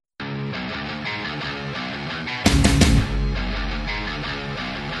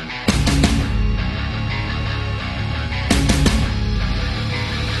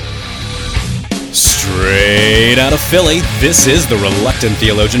out of Philly, this is the Reluctant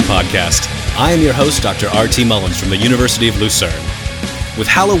Theologian Podcast. I am your host, Dr. R.T. Mullins from the University of Lucerne. With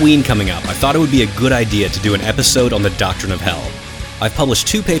Halloween coming up, I thought it would be a good idea to do an episode on the doctrine of hell. I've published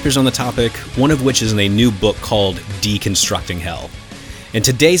 2 papers on the topic, one of which is in a new book called Deconstructing Hell. In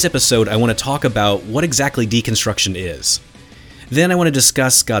today's episode, I want to talk about what exactly deconstruction is. Then I want to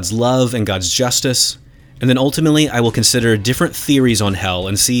discuss God's love and God's justice. And then ultimately, I will consider different theories on hell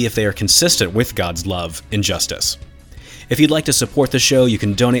and see if they are consistent with God's love and justice. If you'd like to support the show, you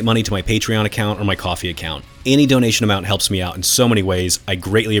can donate money to my Patreon account or my Ko-fi account. Any donation amount helps me out in so many ways. I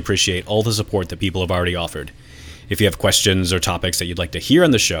greatly appreciate all the support that people have already offered. If you have questions or topics that you'd like to hear on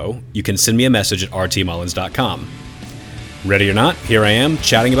the show, you can send me a message at rtmullins.com. Ready or not, here I am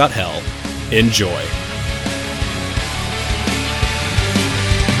chatting about hell. Enjoy.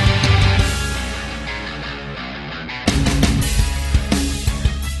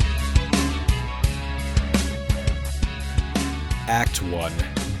 Act 1.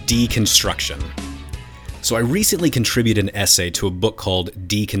 Deconstruction. So I recently contributed an essay to a book called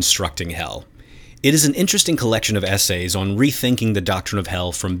Deconstructing Hell. It is an interesting collection of essays on rethinking the doctrine of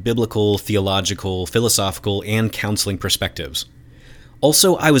hell from biblical, theological, philosophical, and counseling perspectives.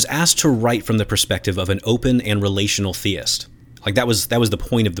 Also, I was asked to write from the perspective of an open and relational theist. That was the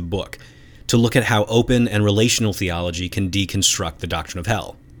point of the book, to look at how open and relational theology can deconstruct the doctrine of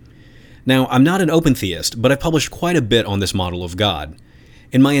hell. Now, I'm not an open theist, but I've published quite a bit on this model of God.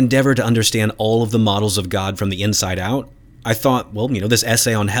 In my endeavor to understand all of the models of God from the inside out, I thought, this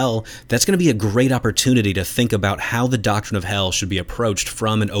essay on hell, that's going to be a great opportunity to think about how the doctrine of hell should be approached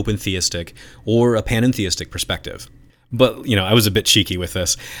from an open theistic or a panentheistic perspective. But, I was a bit cheeky with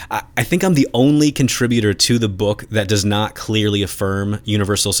this. I think I'm the only contributor to the book that does not clearly affirm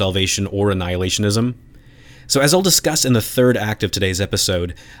universal salvation or annihilationism. So as I'll discuss in the third act of today's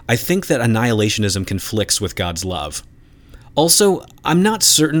episode, I think that annihilationism conflicts with God's love. Also, I'm not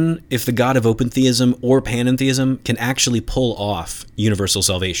certain if the God of open theism or panentheism can actually pull off universal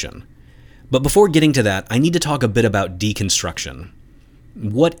salvation. But before getting to that, I need to talk a bit about deconstruction.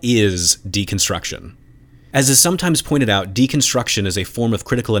 What is deconstruction? As is sometimes pointed out, deconstruction is a form of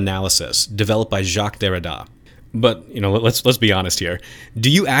critical analysis developed by Jacques Derrida. But, let's be honest here. Do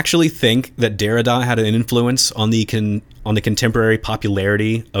you actually think that Derrida had an influence on the contemporary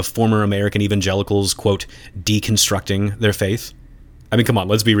popularity of former American evangelicals, quote, deconstructing their faith? I mean, come on,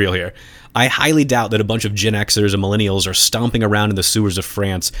 let's be real here. I highly doubt that a bunch of Gen Xers and millennials are stomping around in the sewers of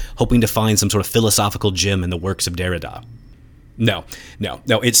France hoping to find some sort of philosophical gem in the works of Derrida. No,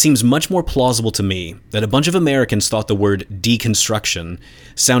 it seems much more plausible to me that a bunch of Americans thought the word deconstruction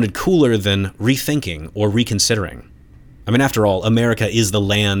sounded cooler than rethinking or reconsidering. I mean, after all, America is the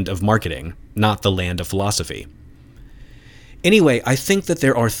land of marketing, not the land of philosophy. Anyway, I think that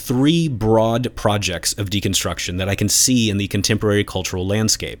there are 3 broad projects of deconstruction that I can see in the contemporary cultural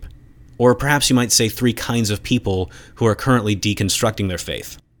landscape. Or perhaps you might say 3 kinds of people who are currently deconstructing their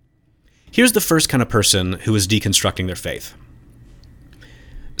faith. Here's the first kind of person who is deconstructing their faith.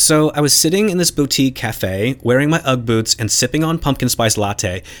 So I was sitting in this boutique cafe, wearing my Ugg boots and sipping on pumpkin spice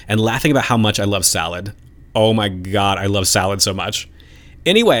latte and laughing about how much I love salad. Oh my god, I love salad so much.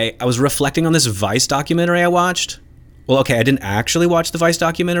 Anyway, I was reflecting on this Vice documentary I watched. Well, okay, I didn't actually watch the Vice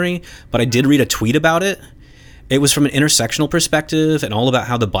documentary, but I did read a tweet about it. It was from an intersectional perspective and all about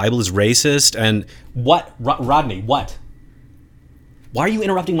how the Bible is racist and... What? Rodney, what? Why are you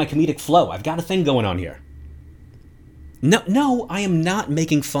interrupting my comedic flow? I've got a thing going on here. No, I am not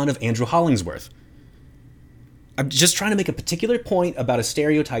making fun of Andrew Hollingsworth. I'm just trying to make a particular point about a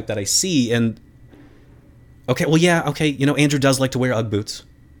stereotype that I see and... Okay, Andrew does like to wear Ugg boots.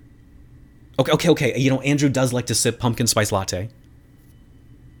 Okay, Andrew does like to sip pumpkin spice latte.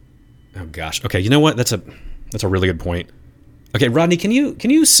 Oh gosh, okay, you know what? That's a really good point. Okay, Rodney, can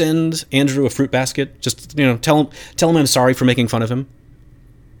you send Andrew a fruit basket? Just, tell him I'm sorry for making fun of him.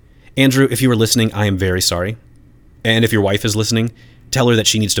 Andrew, if you were listening, I am very sorry. And if your wife is listening, tell her that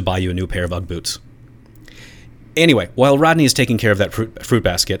she needs to buy you a new pair of Ugg boots. Anyway, while Rodney is taking care of that fruit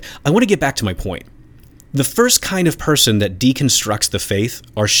basket, I want to get back to my point. The first kind of person that deconstructs the faith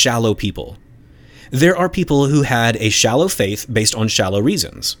are shallow people. There are people who had a shallow faith based on shallow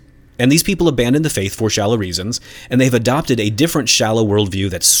reasons. And these people abandoned the faith for shallow reasons, and they've adopted a different shallow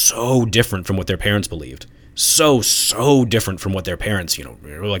worldview that's so different from what their parents believed. So different from what their parents,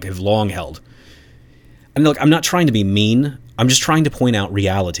 have long held. And look, I'm not trying to be mean. I'm just trying to point out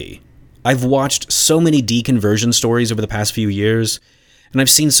reality. I've watched so many deconversion stories over the past few years, and I've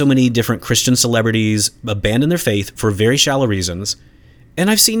seen so many different Christian celebrities abandon their faith for very shallow reasons, and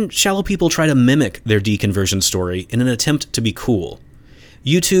I've seen shallow people try to mimic their deconversion story in an attempt to be cool.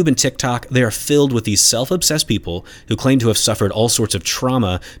 YouTube and TikTok, they are filled with these self-obsessed people who claim to have suffered all sorts of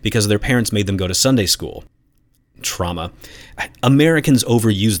trauma because their parents made them go to Sunday school. Trauma. Americans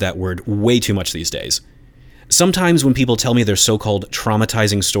overuse that word way too much these days. Sometimes when people tell me their so-called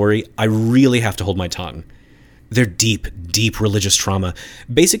traumatizing story, I really have to hold my tongue. Their deep, deep religious trauma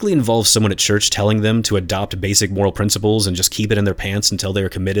basically involves someone at church telling them to adopt basic moral principles and just keep it in their pants until they are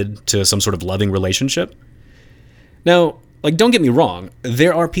committed to some sort of loving relationship. Now, don't get me wrong,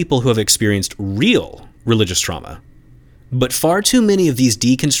 there are people who have experienced real religious trauma. But far too many of these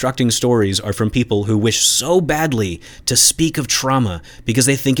deconstructing stories are from people who wish so badly to speak of trauma because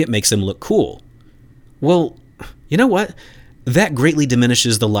they think it makes them look cool. Well, you know what? That greatly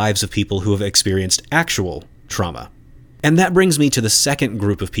diminishes the lives of people who have experienced actual trauma. And that brings me to the second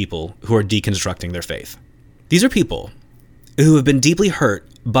group of people who are deconstructing their faith. These are people who have been deeply hurt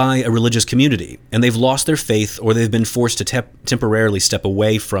by a religious community, and they've lost their faith or they've been forced to temporarily step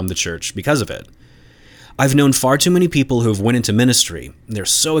away from the church because of it. I've known far too many people who have went into ministry. They're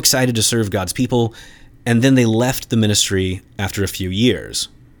so excited to serve God's people, and then they left the ministry after a few years.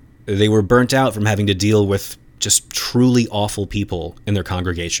 They were burnt out from having to deal with just truly awful people in their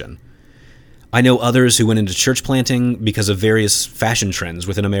congregation. I know others who went into church planting because of various fashion trends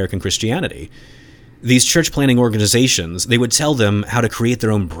within American Christianity. These church planting organizations, they would tell them how to create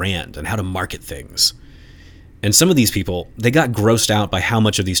their own brand and how to market things. And some of these people, they got grossed out by how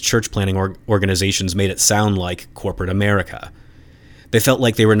much of these church planting organizations made it sound like corporate America. They felt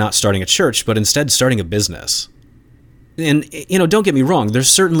like they were not starting a church, but instead starting a business. And, don't get me wrong, there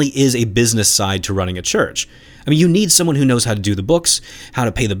certainly is a business side to running a church. I mean, you need someone who knows how to do the books, how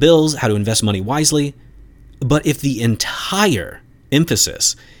to pay the bills, how to invest money wisely. But if the entire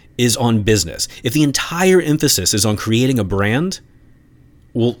emphasis is on business, if the entire emphasis is on creating a brand,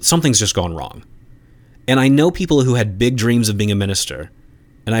 well, something's just gone wrong. And I know people who had big dreams of being a minister,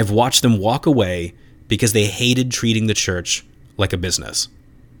 and I've watched them walk away because they hated treating the church like a business.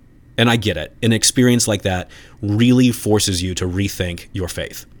 And I get it. An experience like that really forces you to rethink your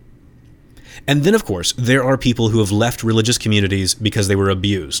faith. And then, of course, there are people who have left religious communities because they were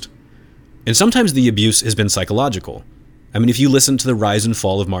abused. And sometimes the abuse has been psychological. I mean, if you listen to The Rise and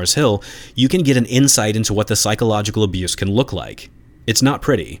Fall of Mars Hill, you can get an insight into what the psychological abuse can look like. It's not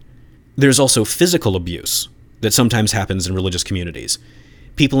pretty. There's also physical abuse that sometimes happens in religious communities.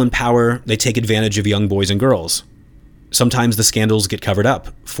 People in power, they take advantage of young boys and girls. Sometimes the scandals get covered up,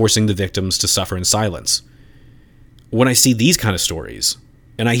 forcing the victims to suffer in silence. When I see these kind of stories,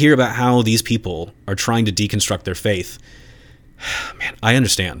 and I hear about how these people are trying to deconstruct their faith, man, I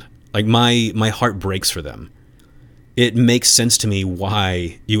understand. My heart breaks for them. It makes sense to me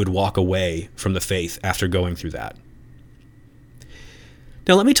why you would walk away from the faith after going through that.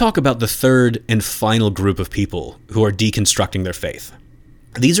 Now let me talk about the third and final group of people who are deconstructing their faith.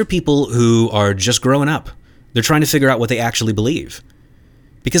 These are people who are just growing up. They're trying to figure out what they actually believe.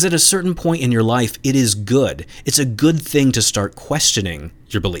 Because at a certain point in your life, it is good. It's a good thing to start questioning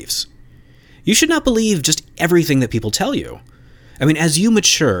your beliefs. You should not believe just everything that people tell you. I mean, as you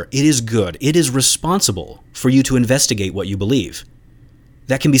mature, it is good. It is responsible for you to investigate what you believe.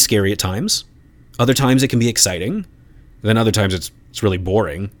 That can be scary at times. Other times it can be exciting. Then other times it's really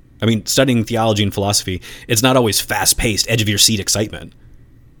boring. I mean, studying theology and philosophy, it's not always fast-paced, edge-of-your-seat excitement.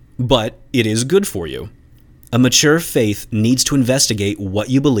 But it is good for you. A mature faith needs to investigate what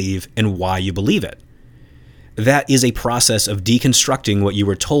you believe and why you believe it. That is a process of deconstructing what you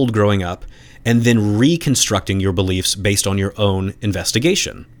were told growing up and then reconstructing your beliefs based on your own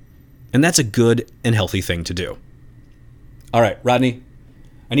investigation. And that's a good and healthy thing to do. All right, Rodney,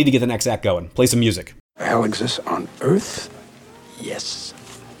 I need to get the next act going. Play some music. Hell exists on Earth? Yes.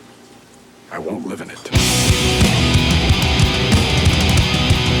 I won't live in it.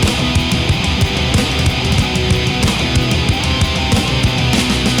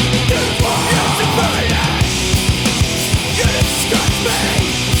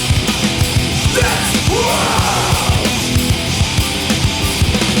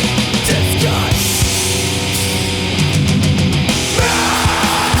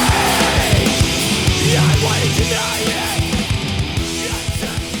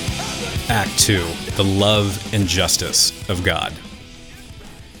 Act 2, the love and justice of God.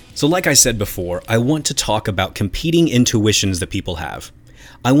 So like I said before, I want to talk about competing intuitions that people have.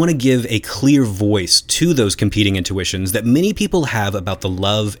 I want to give a clear voice to those competing intuitions that many people have about the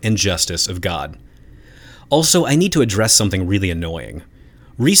love and justice of God. Also, I need to address something really annoying.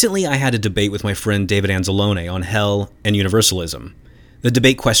 Recently, I had a debate with my friend David Anzalone on hell and universalism. The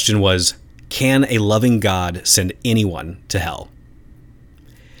debate question was, can a loving God send anyone to hell?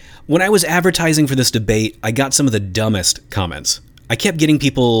 When I was advertising for this debate, I got some of the dumbest comments. I kept getting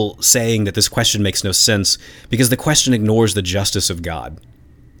people saying that this question makes no sense because the question ignores the justice of God.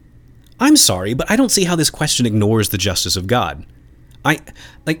 I'm sorry, but I don't see how this question ignores the justice of God. I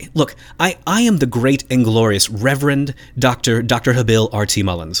am the great and glorious Reverend Dr. Habil R.T.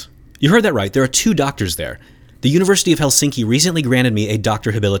 Mullins. You heard that right. There are 2 doctors there. The University of Helsinki recently granted me a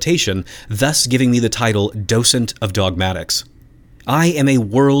doctor habilitation, thus giving me the title Docent of Dogmatics. I am a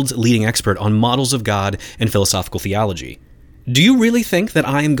world's leading expert on models of God and philosophical theology. Do you really think that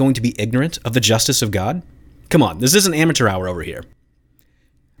I am going to be ignorant of the justice of God? Come on, this isn't amateur hour over here.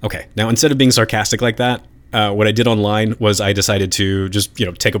 Okay, now instead of being sarcastic like that, what I did online was I decided to just,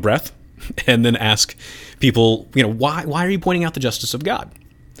 take a breath and then ask people, why are you pointing out the justice of God?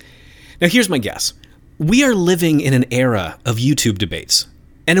 Now, here's my guess. We are living in an era of YouTube debates.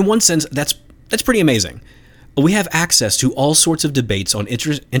 And in one sense, that's pretty amazing. We have access to all sorts of debates on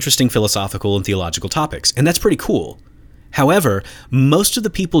interesting philosophical and theological topics, and that's pretty cool. However, most of the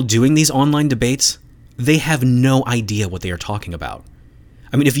people doing these online debates, they have no idea what they are talking about.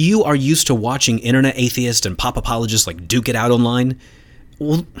 I mean, if you are used to watching internet atheists and pop apologists like duke it out online,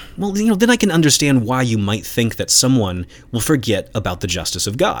 well, then I can understand why you might think that someone will forget about the justice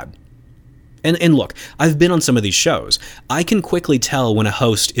of God. And look, I've been on some of these shows. I can quickly tell when a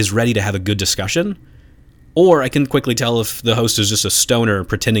host is ready to have a good discussion, or I can quickly tell if the host is just a stoner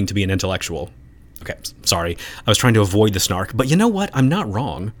pretending to be an intellectual. Okay, sorry, I was trying to avoid the snark, but you know what? I'm not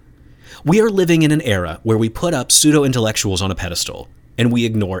wrong. We are living in an era where we put up pseudo-intellectuals on a pedestal, and we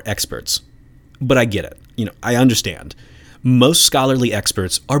ignore experts. But I get it. I understand. Most scholarly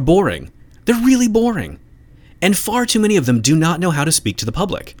experts are boring. They're really boring. And far too many of them do not know how to speak to the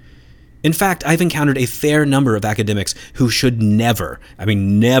public. In fact, I've encountered a fair number of academics who should never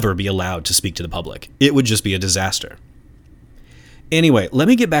be allowed to speak to the public. It would just be a disaster. Anyway, let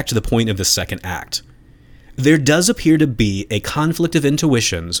me get back to the point of the second act. There does appear to be a conflict of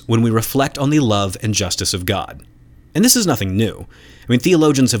intuitions when we reflect on the love and justice of God. And this is nothing new.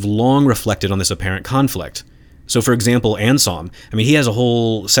 Theologians have long reflected on this apparent conflict. So, for example, Anselm, he has a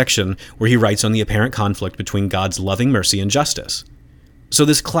whole section where he writes on the apparent conflict between God's loving mercy and justice. So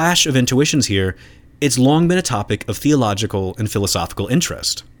this clash of intuitions here, it's long been a topic of theological and philosophical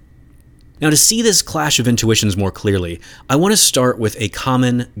interest. Now, to see this clash of intuitions more clearly, I want to start with a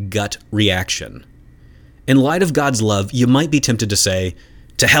common gut reaction. In light of God's love, you might be tempted to say,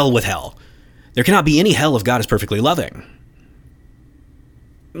 "To hell with hell. There cannot be any hell if God is perfectly loving."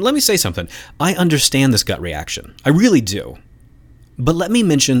 Let me say something. I understand this gut reaction. I really do. But let me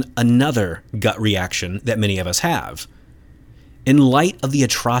mention another gut reaction that many of us have. In light of the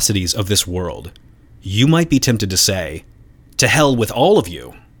atrocities of this world, you might be tempted to say, "To hell with all of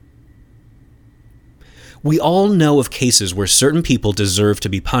you." We all know of cases where certain people deserve to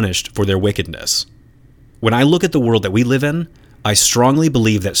be punished for their wickedness. When I look at the world that we live in, I strongly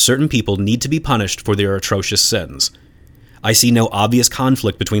believe that certain people need to be punished for their atrocious sins. I see no obvious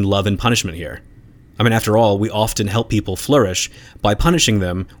conflict between love and punishment here. After all, we often help people flourish by punishing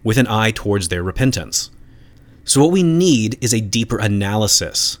them with an eye towards their repentance. So what we need is a deeper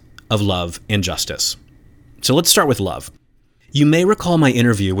analysis of love and justice. So let's start with love. You may recall my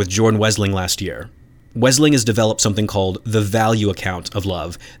interview with Jordan Wesling last year. Wesling has developed something called the value account of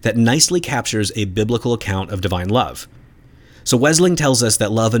love that nicely captures a biblical account of divine love. So Wesling tells us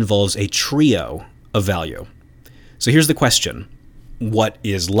that love involves a trio of value. So here's the question. What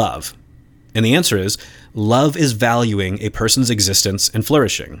is love? And the answer is, love is valuing a person's existence and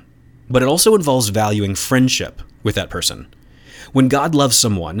flourishing. But it also involves valuing friendship with that person. When God loves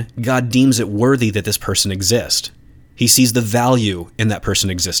someone, God deems it worthy that this person exist. He sees the value in that person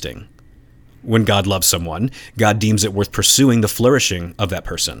existing. When God loves someone, God deems it worth pursuing the flourishing of that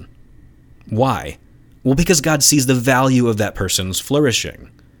person. Why? Well, because God sees the value of that person's flourishing.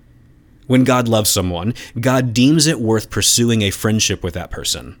 When God loves someone, God deems it worth pursuing a friendship with that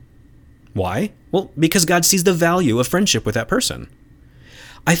person. Why? Well, because God sees the value of friendship with that person.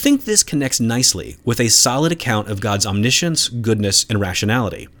 I think this connects nicely with a solid account of God's omniscience, goodness, and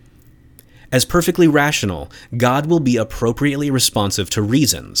rationality. As perfectly rational, God will be appropriately responsive to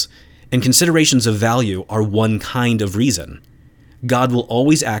reasons, and considerations of value are one kind of reason. God will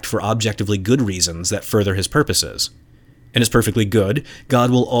always act for objectively good reasons that further his purposes. And as perfectly good,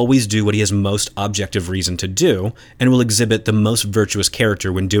 God will always do what he has most objective reason to do, and will exhibit the most virtuous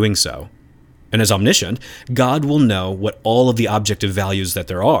character when doing so. And as omniscient, God will know what all of the objective values that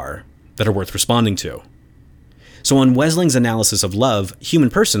there are that are worth responding to. So on Wesling's analysis of love, human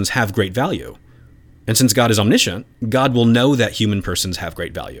persons have great value. And since God is omniscient, God will know that human persons have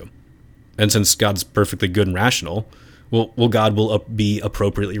great value. And since God's perfectly good and rational, God will be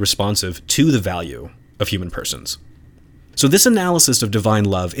appropriately responsive to the value of human persons. So this analysis of divine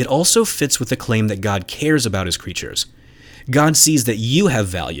love, it also fits with the claim that God cares about his creatures. God sees that you have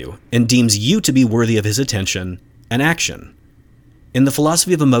value and deems you to be worthy of his attention and action. In the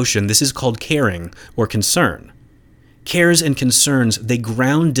philosophy of emotion, this is called caring or concern. Cares and concerns, they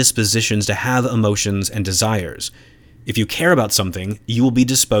ground dispositions to have emotions and desires. If you care about something, you will be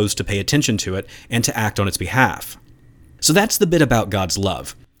disposed to pay attention to it and to act on its behalf. So that's the bit about God's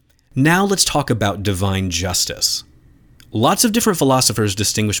love. Now let's talk about divine justice. Lots of different philosophers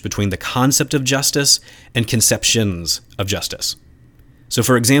distinguish between the concept of justice and conceptions of justice. So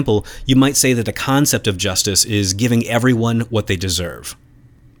for example, you might say that the concept of justice is giving everyone what they deserve.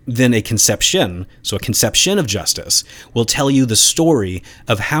 Then a conception, so a conception of justice, will tell you the story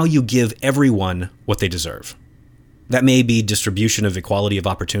of how you give everyone what they deserve. That may be distribution of equality of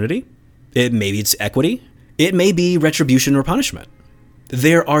opportunity. It may be it's equity. It may be retribution or punishment.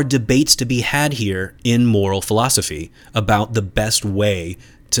 There are debates to be had here in moral philosophy about the best way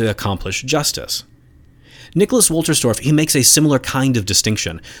to accomplish justice. Nicholas Wolterstorff, he makes a similar kind of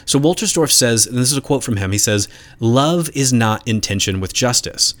distinction. So Wolterstorff says, and this is a quote from him, he says, "Love is not in tension with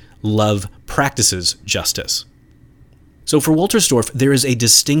justice. Love practices justice." So for Wolterstorff, there is a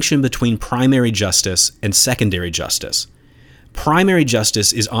distinction between primary justice and secondary justice. Primary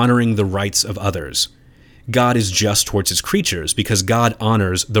justice is honoring the rights of others. God is just towards his creatures because God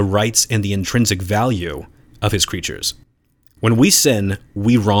honors the rights and the intrinsic value of his creatures. When we sin,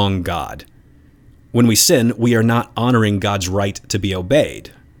 we wrong God. When we sin, we are not honoring God's right to be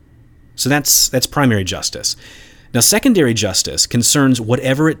obeyed. So that's primary justice. Now, secondary justice concerns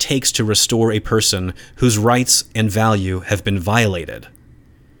whatever it takes to restore a person whose rights and value have been violated.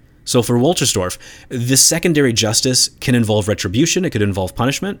 So for Wolterstorff, this secondary justice can involve retribution, it could involve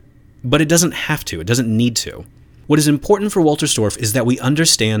punishment, but it doesn't have to, it doesn't need to. What is important for Wolterstorff is that we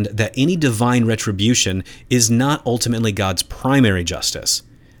understand that any divine retribution is not ultimately God's primary justice.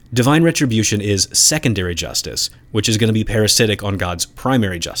 Divine retribution is secondary justice, which is going to be parasitic on God's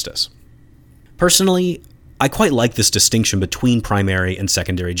primary justice. Personally, I quite like this distinction between primary and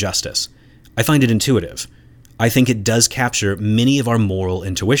secondary justice. I find it intuitive. I think it does capture many of our moral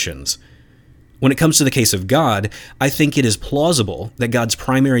intuitions. When it comes to the case of God, I think it is plausible that God's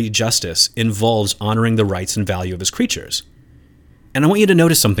primary justice involves honoring the rights and value of his creatures. And I want you to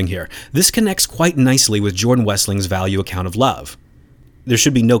notice something here. This connects quite nicely with Jordan Westling's value account of love. There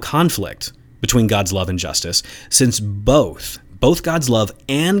should be no conflict between God's love and justice, since both God's love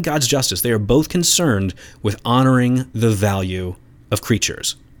and God's justice, they are both concerned with honoring the value of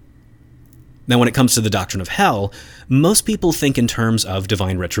creatures. Now, when it comes to the doctrine of hell, most people think in terms of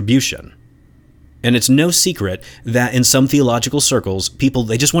divine retribution. And it's no secret that in some theological circles, people,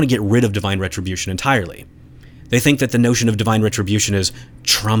 they just want to get rid of divine retribution entirely. They think that the notion of divine retribution is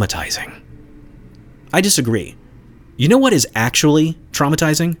traumatizing. I disagree. You know what is actually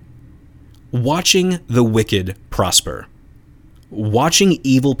traumatizing? Watching the wicked prosper. Watching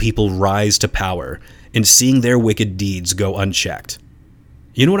evil people rise to power and seeing their wicked deeds go unchecked.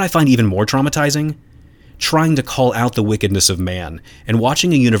 You know what I find even more traumatizing? Trying to call out the wickedness of man and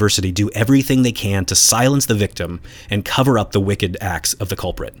watching a university do everything they can to silence the victim and cover up the wicked acts of the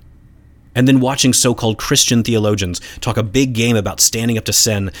culprit. And then watching so-called Christian theologians talk a big game about standing up to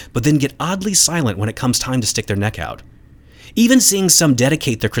sin, but then get oddly silent when it comes time to stick their neck out. Even seeing some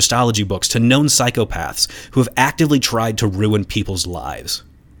dedicate their Christology books to known psychopaths who have actively tried to ruin people's lives.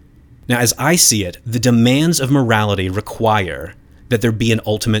 Now, as I see it, the demands of morality require that there be an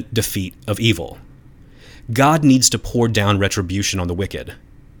ultimate defeat of evil. God needs to pour down retribution on the wicked.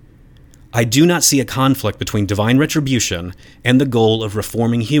 I do not see a conflict between divine retribution and the goal of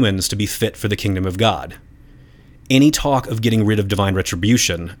reforming humans to be fit for the kingdom of God. Any talk of getting rid of divine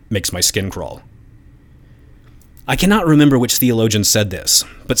retribution makes my skin crawl. I cannot remember which theologian said this,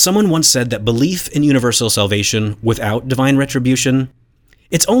 but someone once said that belief in universal salvation without divine retribution,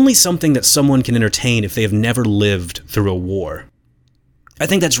 it's only something that someone can entertain if they have never lived through a war. I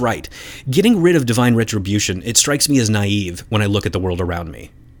think that's right. Getting rid of divine retribution, it strikes me as naive when I look at the world around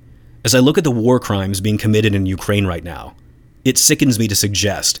me. As I look at the war crimes being committed in Ukraine right now, it sickens me to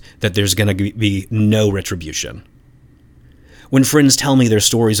suggest that there's going to be no retribution. When friends tell me their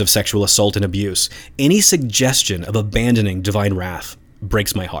stories of sexual assault and abuse, any suggestion of abandoning divine wrath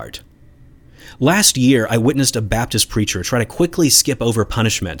breaks my heart. Last year, I witnessed a Baptist preacher try to quickly skip over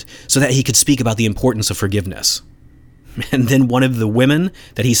punishment so that he could speak about the importance of forgiveness. And then one of the women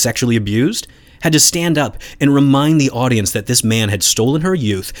that he sexually abused had to stand up and remind the audience that this man had stolen her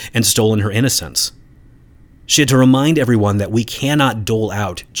youth and stolen her innocence. She had to remind everyone that we cannot dole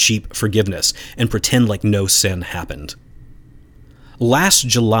out cheap forgiveness and pretend like no sin happened. Last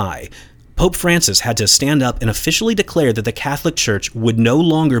July, Pope Francis had to stand up and officially declare that the Catholic Church would no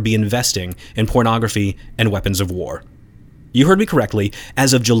longer be investing in pornography and weapons of war. You heard me correctly.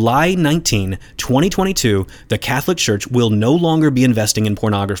 As of July 19, 2022, the Catholic Church will no longer be investing in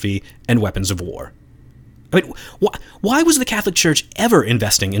pornography and weapons of war. I mean, why was the Catholic Church ever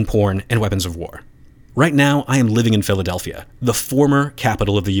investing in porn and weapons of war? Right now, I am living in Philadelphia, the former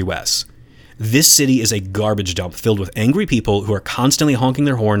capital of the U.S. This city is a garbage dump filled with angry people who are constantly honking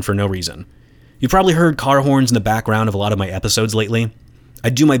their horn for no reason. You've probably heard car horns in the background of a lot of my episodes lately.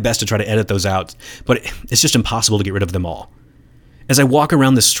 I do my best to try to edit those out, but it's just impossible to get rid of them all. As I walk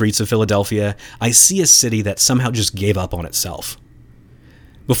around the streets of Philadelphia, I see a city that somehow just gave up on itself.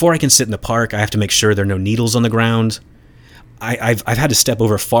 Before I can sit in the park, I have to make sure there are no needles on the ground. I've had to step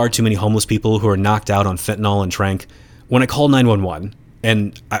over far too many homeless people who are knocked out on fentanyl and tranq. When I call 911,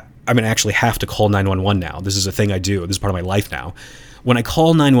 and I actually have to call 911 now. This is a thing I do. This is part of my life now. When I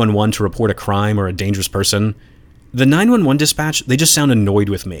call 911 to report a crime or a dangerous person, the 911 dispatch, they just sound annoyed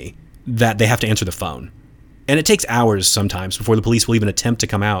with me that they have to answer the phone. And it takes hours sometimes before the police will even attempt to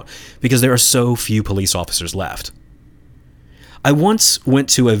come out because there are so few police officers left. I once went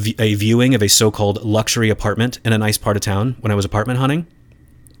to a viewing of a so-called luxury apartment in a nice part of town when I was apartment hunting.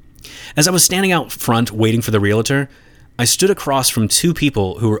 As I was standing out front waiting for the realtor, I stood across from two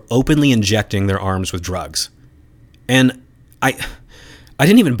people who were openly injecting their arms with drugs. And I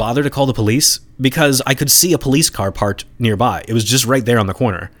didn't even bother to call the police because I could see a police car parked nearby. It was just right there on the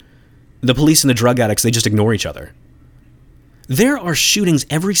corner. The police and the drug addicts, they just ignore each other. There are shootings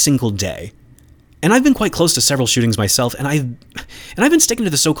every single day. And I've been quite close to several shootings myself, and I've been sticking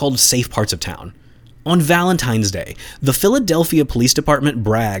to the so-called safe parts of town. On Valentine's Day, the Philadelphia Police Department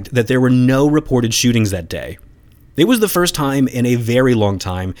bragged that there were no reported shootings that day. It was the first time in a very long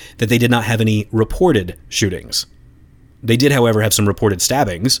time that they did not have any reported shootings. They did, however, have some reported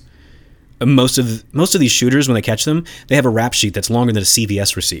stabbings. Most of these shooters, when they catch them, they have a rap sheet that's longer than a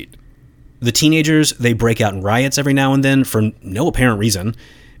CVS receipt. The teenagers, they break out in riots every now and then for no apparent reason.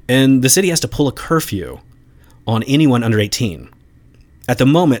 And the city has to pull a curfew on anyone under 18. At the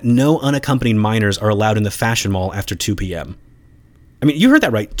moment, no unaccompanied minors are allowed in the Fashion Mall after 2 p.m. I mean, you heard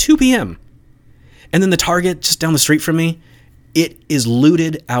that right, 2 p.m. And then the Target just down the street from me, it is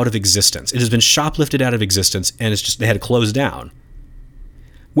looted out of existence. It has been shoplifted out of existence, and it's just they had to close down.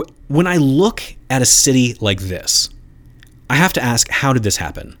 When I look at a city like this, I have to ask, how did this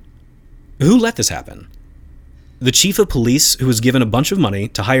happen? Who let this happen? The chief of police, who was given a bunch of money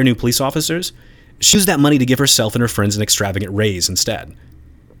to hire new police officers, she used that money to give herself and her friends an extravagant raise instead.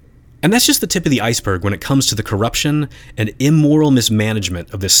 And that's just the tip of the iceberg when it comes to the corruption and immoral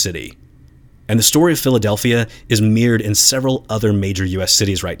mismanagement of this city. And the story of Philadelphia is mirrored in several other major U.S.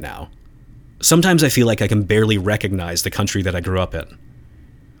 cities right now. Sometimes I feel like I can barely recognize the country that I grew up in.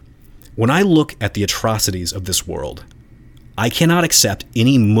 When I look at the atrocities of this world, I cannot accept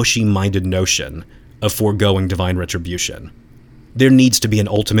any mushy-minded notion of foregoing divine retribution. There needs to be an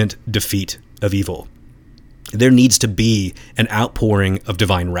ultimate defeat of evil. There needs to be an outpouring of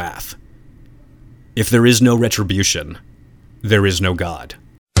divine wrath. If there is no retribution, there is no God.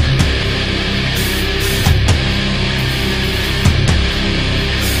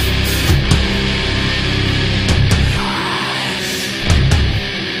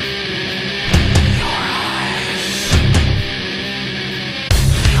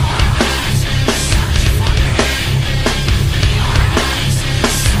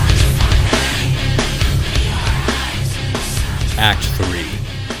 Act 3.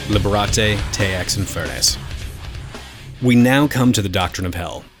 Liberate te ex infernes. We now come to the doctrine of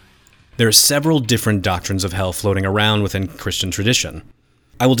hell. There are several different doctrines of hell floating around within Christian tradition.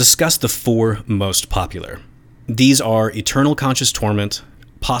 I will discuss the four most popular. These are eternal conscious torment,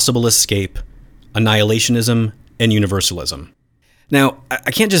 possible escape, annihilationism, and universalism. Now, I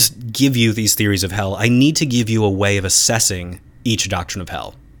can't just give you these theories of hell. I need to give you a way of assessing each doctrine of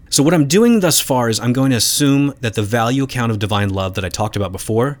hell. So what I'm doing thus far is I'm going to assume that the value account of divine love that I talked about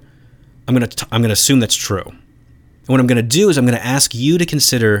before, I'm going to assume that's true. And what I'm going to do is I'm going to ask you to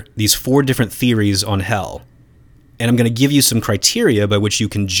consider these four different theories on hell. And I'm going to give you some criteria by which you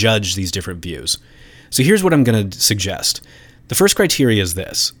can judge these different views. So here's what I'm going to suggest. The first criteria is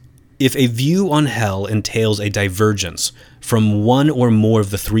this. If a view on hell entails a divergence from one or more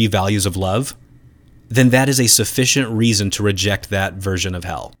of the three values of love, then that is a sufficient reason to reject that version of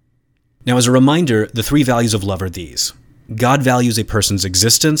hell. Now, as a reminder, the three values of love are these. God values a person's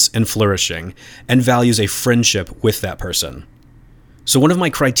existence and flourishing, and values a friendship with that person. So one of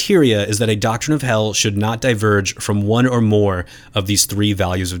my criteria is that a doctrine of hell should not diverge from one or more of these three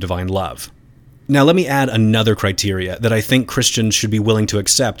values of divine love. Now, let me add another criteria that I think Christians should be willing to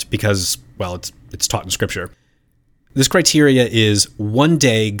accept because, well, it's taught in Scripture. This criteria is one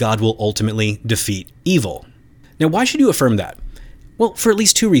day God will ultimately defeat evil. Now, why should you affirm that? Well, for at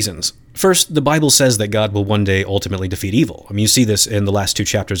least two reasons. First, the Bible says that God will one day ultimately defeat evil. I mean, you see this in the last two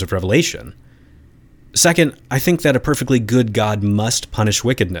chapters of Revelation. Second, I think that a perfectly good God must punish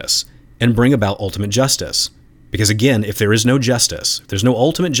wickedness and bring about ultimate justice. Because again, if there is no justice, if there's no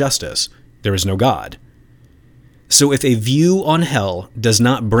ultimate justice, there is no God. So if a view on hell does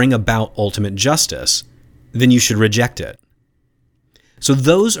not bring about ultimate justice, then you should reject it. So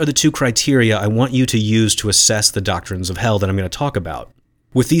those are the two criteria I want you to use to assess the doctrines of hell that I'm going to talk about.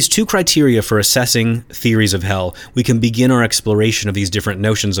 With these two criteria for assessing theories of hell, we can begin our exploration of these different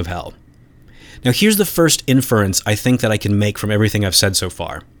notions of hell. Now here's the first inference I think that I can make from everything I've said so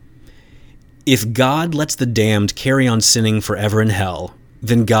far. If God lets the damned carry on sinning forever in hell,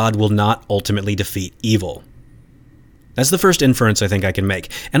 then God will not ultimately defeat evil. That's the first inference I think I can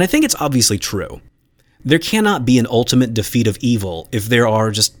make, and I think it's obviously true. There cannot be an ultimate defeat of evil if there are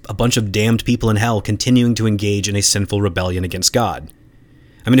just a bunch of damned people in hell continuing to engage in a sinful rebellion against God.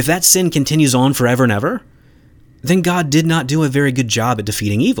 I mean, if that sin continues on forever and ever, then God did not do a very good job at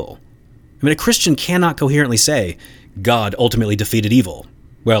defeating evil. I mean, a Christian cannot coherently say, God ultimately defeated evil.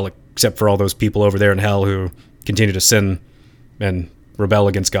 Well, except for all those people over there in hell who continue to sin and rebel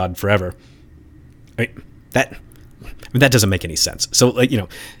against God forever. That doesn't make any sense. So,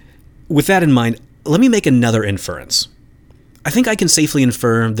 with that in mind, let me make another inference. I think I can safely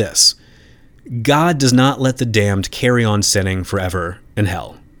infer this. God does not let the damned carry on sinning forever in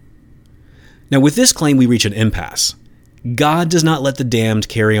hell. Now, with this claim, we reach an impasse. God does not let the damned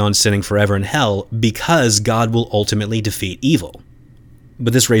carry on sinning forever in hell because God will ultimately defeat evil.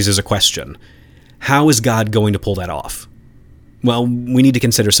 But this raises a question. How is God going to pull that off? Well, we need to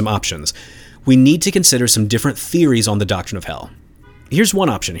consider some options. We need to consider some different theories on the doctrine of hell. Here's one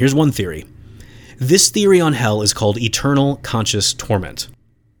option. Here's one theory. This theory on hell is called eternal conscious torment.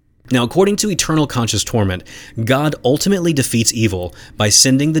 Now, according to eternal conscious torment, God ultimately defeats evil by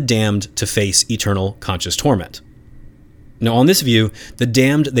sending the damned to face eternal conscious torment. Now, on this view, the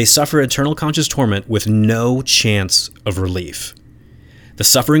damned, they suffer eternal conscious torment with no chance of relief. The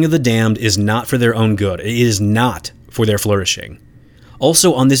suffering of the damned is not for their own good. It is not for their flourishing.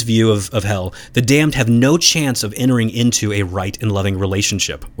 Also, on this view of hell, the damned have no chance of entering into a right and loving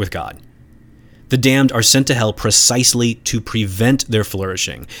relationship with God. The damned are sent to hell precisely to prevent their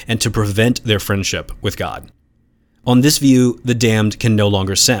flourishing and to prevent their friendship with God. On this view, the damned can no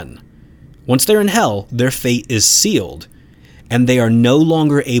longer sin. Once they're in hell, their fate is sealed, and they are no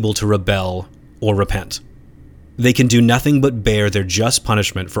longer able to rebel or repent. They can do nothing but bear their just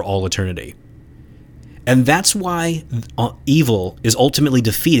punishment for all eternity. And that's why evil is ultimately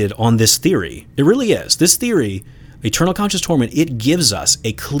defeated on this theory. It really is. This theory, eternal conscious torment, it gives us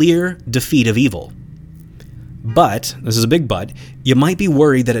a clear defeat of evil. But, this is a big but, you might be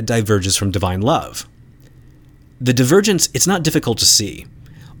worried that it diverges from divine love. The divergence, it's not difficult to see.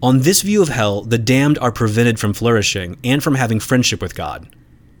 On this view of hell, the damned are prevented from flourishing and from having friendship with God.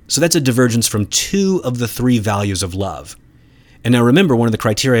 So that's a divergence from two of the three values of love. And now remember, one of the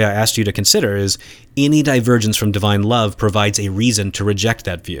criteria I asked you to consider is any divergence from divine love provides a reason to reject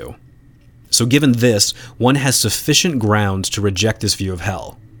that view. So given this, one has sufficient grounds to reject this view of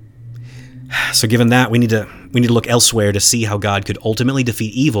hell. So given that, we need to look elsewhere to see how God could ultimately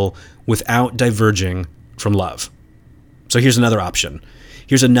defeat evil without diverging from love. So here's another option.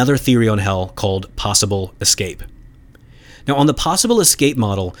 Here's another theory on hell called possible escape. Now, on the possible escape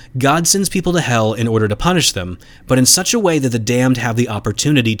model, God sends people to hell in order to punish them, but in such a way that the damned have the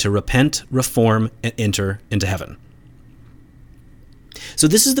opportunity to repent, reform, and enter into heaven. So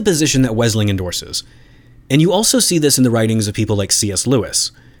this is the position that Wesleyan endorses. And you also see this in the writings of people like C.S.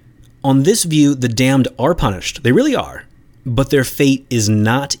 Lewis. On this view, the damned are punished. They really are. But their fate is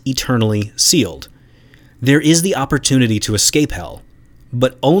not eternally sealed. There is the opportunity to escape hell,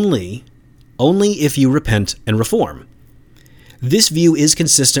 but only if you repent and reform. This view is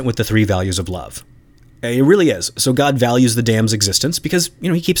consistent with the three values of love. It really is. So God values the damned's existence because,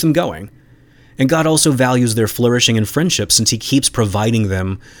 he keeps them going. And God also values their flourishing and friendship since he keeps providing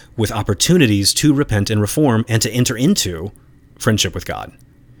them with opportunities to repent and reform and to enter into friendship with God.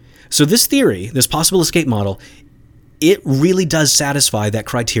 So this theory, this possible escape model, it really does satisfy that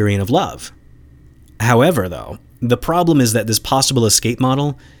criterion of love. However, though, the problem is that this possible escape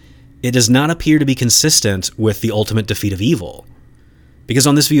model, it does not appear to be consistent with the ultimate defeat of evil. Because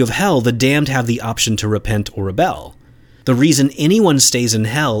on this view of hell, the damned have the option to repent or rebel. The reason anyone stays in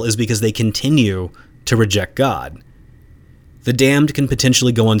hell is because they continue to reject God. The damned can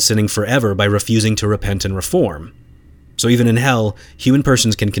potentially go on sinning forever by refusing to repent and reform. So even in hell, human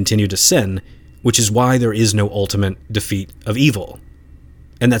persons can continue to sin, which is why there is no ultimate defeat of evil.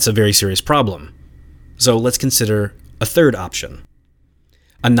 And that's a very serious problem. So let's consider a third option.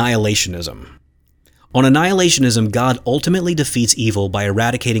 Annihilationism. On annihilationism, God ultimately defeats evil by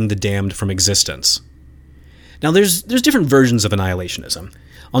eradicating the damned from existence. Now there's different versions of annihilationism.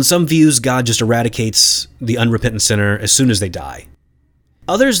 On some views, God just eradicates the unrepentant sinner as soon as they die.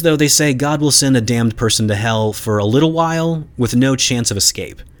 Others, though, they say God will send a damned person to hell for a little while with no chance of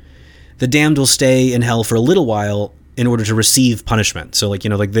escape. The damned will stay in hell for a little while in order to receive punishment. So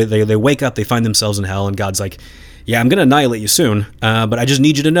they wake up, they find themselves in hell, and God's like, yeah, I'm going to annihilate you soon, but I just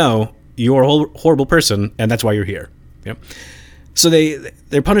need you to know you're a horrible person, and that's why you're here. Yep. So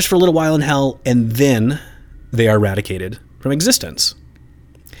they're punished for a little while in hell, and then they are eradicated from existence.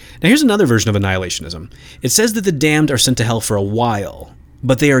 Now here's another version of annihilationism. It says that the damned are sent to hell for a while,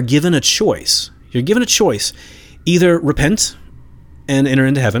 but they are given a choice. You're given a choice. Either repent and enter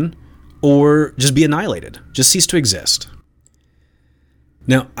into heaven, or just be annihilated, just cease to exist.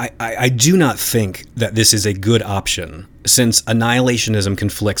 Now, I do not think that this is a good option, since annihilationism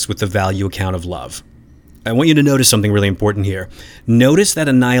conflicts with the value account of love. I want you to notice something really important here. Notice that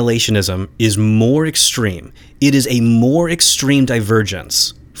annihilationism is more extreme. It is a more extreme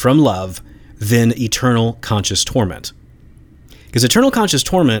divergence from love than eternal conscious torment. Because eternal conscious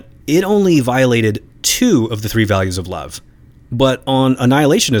torment, it only violated 2 of the 3 values of love. But on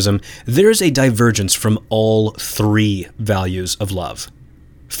annihilationism, there's a divergence from all 3 values of love.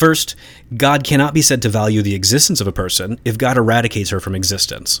 First, God cannot be said to value the existence of a person if God eradicates her from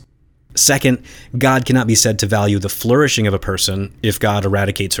existence. Second, God cannot be said to value the flourishing of a person if God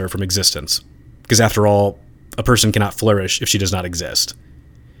eradicates her from existence. Because after all, a person cannot flourish if she does not exist.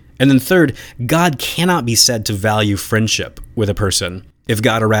 And then third, God cannot be said to value friendship with a person if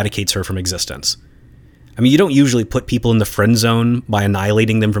God eradicates her from existence. I mean, you don't usually put people in the friend zone by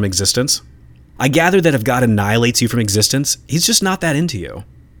annihilating them from existence. I gather that if God annihilates you from existence, he's just not that into you.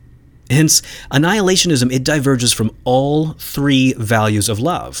 Hence, annihilationism, it diverges from all 3 values of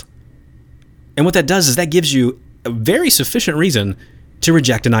love. And what that does is that gives you a very sufficient reason to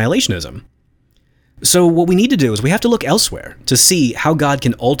reject annihilationism. So what we need to do is we have to look elsewhere to see how God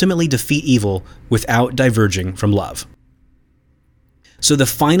can ultimately defeat evil without diverging from love. So the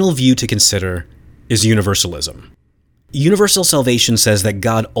final view to consider is universalism. Universal salvation says that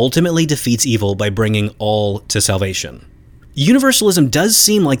God ultimately defeats evil by bringing all to salvation. Universalism does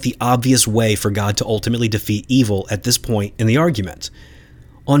seem like the obvious way for God to ultimately defeat evil at this point in the argument.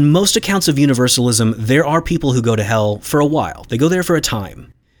 On most accounts of universalism, there are people who go to hell for a while. They go there for a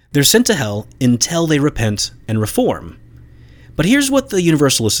time. They're sent to hell until they repent and reform. But here's what the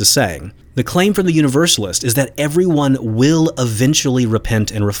Universalist is saying. The claim from the Universalist is that everyone will eventually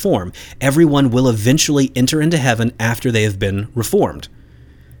repent and reform. Everyone will eventually enter into heaven after they have been reformed.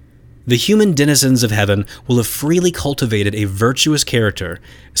 The human denizens of heaven will have freely cultivated a virtuous character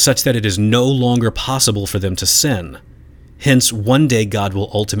such that it is no longer possible for them to sin. Hence, one day God will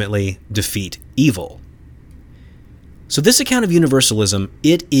ultimately defeat evil. So this account of universalism,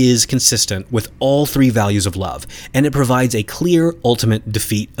 it is consistent with all 3 values of love, and it provides a clear ultimate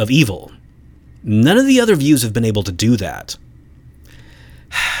defeat of evil. None of the other views have been able to do that.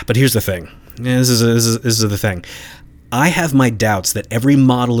 But here's the thing. This is the thing. I have my doubts that every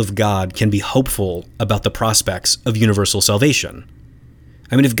model of God can be hopeful about the prospects of universal salvation.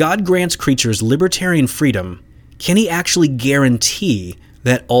 I mean, if God grants creatures libertarian freedom, can he actually guarantee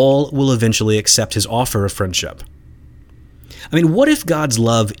that all will eventually accept his offer of friendship? I mean, what if God's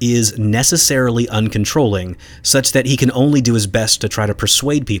love is necessarily uncontrolling, such that he can only do his best to try to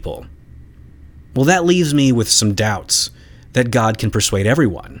persuade people? Well, that leaves me with some doubts that God can persuade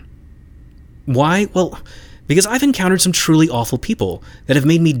everyone. Why? Well, because I've encountered some truly awful people that have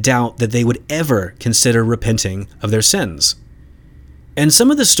made me doubt that they would ever consider repenting of their sins. And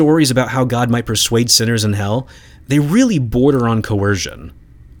some of the stories about how God might persuade sinners in hell, they really border on coercion,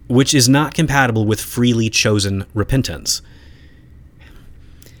 which is not compatible with freely chosen repentance.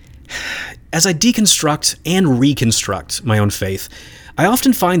 As I deconstruct and reconstruct my own faith, I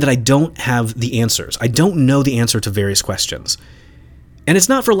often find that I don't have the answers. I don't know the answer to various questions. And it's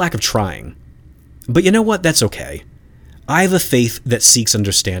not for lack of trying. But you know what? That's okay. I have a faith that seeks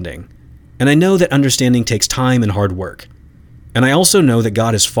understanding. And I know that understanding takes time and hard work. And I also know that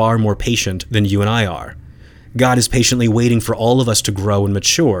God is far more patient than you and I are. God is patiently waiting for all of us to grow and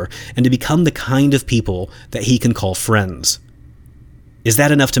mature and to become the kind of people that he can call friends. Is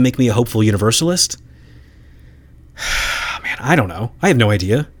that enough to make me a hopeful universalist? Man, I don't know. I have no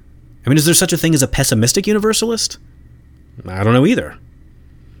idea. I mean, is there such a thing as a pessimistic universalist? I don't know either.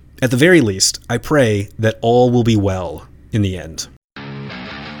 At the very least, I pray that all will be well in the end.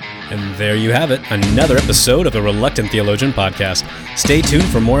 And there you have it, another episode of the Reluctant Theologian podcast. Stay tuned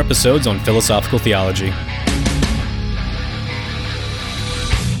for more episodes on philosophical theology.